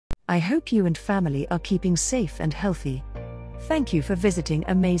I hope you and family are keeping safe and healthy. Thank you for visiting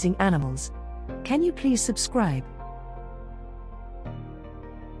Amazing Animals. Can you please subscribe?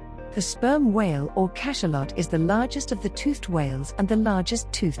 The sperm whale or cachalot is the largest of the toothed whales and the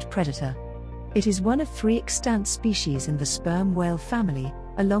largest toothed predator. It is one of 3 extant species in the sperm whale family,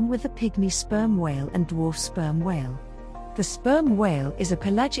 along with the pygmy sperm whale and dwarf sperm whale. The sperm whale is a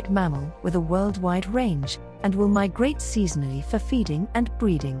pelagic mammal with a worldwide range, and will migrate seasonally for feeding and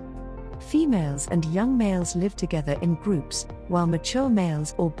breeding. Females and young males live together in groups, while mature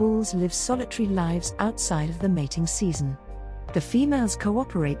males or bulls live solitary lives outside of the mating season. The females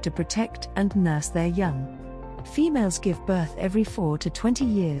cooperate to protect and nurse their young. Females give birth every 4 to 20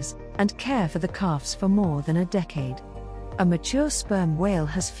 years, and care for the calves for more than a decade. A mature sperm whale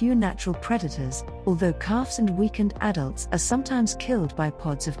has few natural predators, although calves and weakened adults are sometimes killed by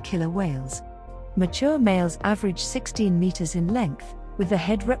pods of killer whales. Mature males average 16 meters in length, with the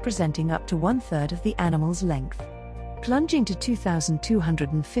head representing up to 1/3 of the animal's length. Plunging to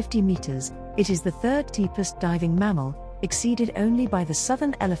 2,250 meters, it is the 3rd deepest diving mammal, exceeded only by the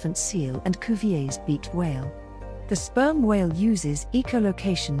southern elephant seal and Cuvier's beaked whale. The sperm whale uses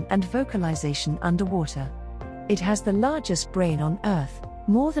echolocation and vocalization underwater. It has the largest brain on Earth,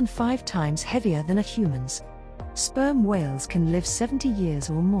 more than 5 times heavier than a human's. Sperm whales can live 70 years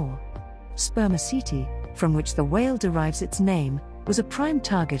or more. Spermaceti, from which the whale derives its name, was a prime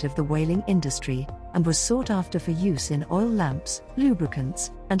target of the whaling industry, and was sought after for use in oil lamps,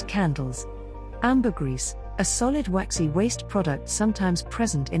 lubricants, and candles. Ambergris, a solid waxy waste product sometimes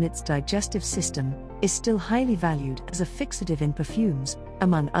present in its digestive system, is still highly valued as a fixative in perfumes,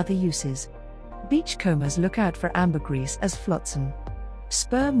 among other uses. Beachcombers look out for ambergris as flotsam.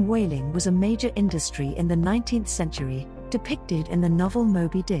 Sperm whaling was a major industry in the 19th century, depicted in the novel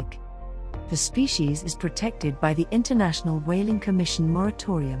Moby Dick. The species is protected by the International Whaling Commission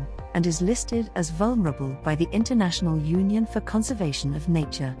moratorium, and is listed as vulnerable by the International Union for Conservation of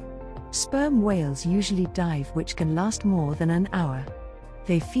Nature. Sperm whales usually dive, which can last more than an hour.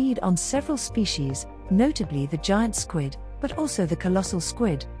 They feed on several species, notably the giant squid, but also the colossal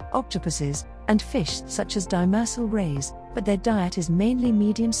squid, octopuses, and fish such as demersal rays, but their diet is mainly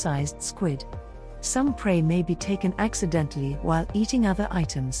medium-sized squid. Some prey may be taken accidentally while eating other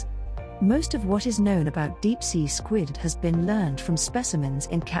items. Most of what is known about deep-sea squid has been learned from specimens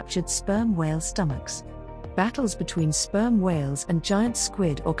in captured sperm whale stomachs. Battles between sperm whales and giant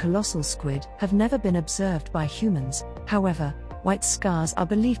squid or colossal squid have never been observed by humans. However, white scars are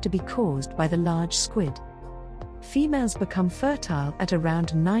believed to be caused by the large squid. Females become fertile at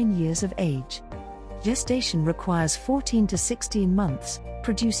around 9 years of age. Gestation requires 14 to 16 months,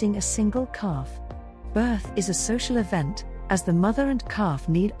 producing a single calf. Birth is a social event, as the mother and calf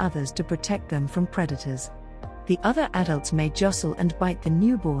need others to protect them from predators. The other adults may jostle and bite the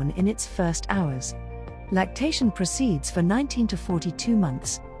newborn in its first hours. Lactation proceeds for 19 to 42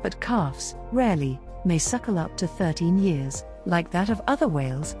 months, but calves, rarely, may suckle up to 13 years. Like that of other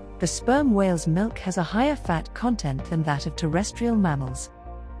whales, the sperm whale's milk has a higher fat content than that of terrestrial mammals.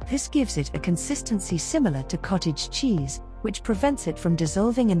 This gives it a consistency similar to cottage cheese, which prevents it from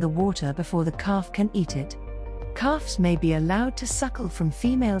dissolving in the water before the calf can eat it. Calves may be allowed to suckle from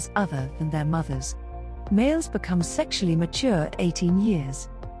females other than their mothers. Males become sexually mature at 18 years.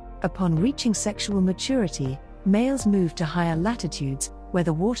 Upon reaching sexual maturity, males move to higher latitudes, where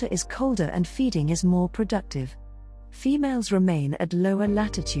the water is colder and feeding is more productive. Females remain at lower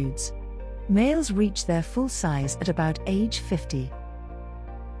latitudes. Males reach their full size at about age 50.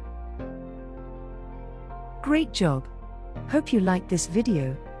 Great job! Hope you liked this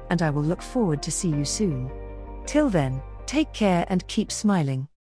video, and I will look forward to see you soon. Till then, take care and keep smiling.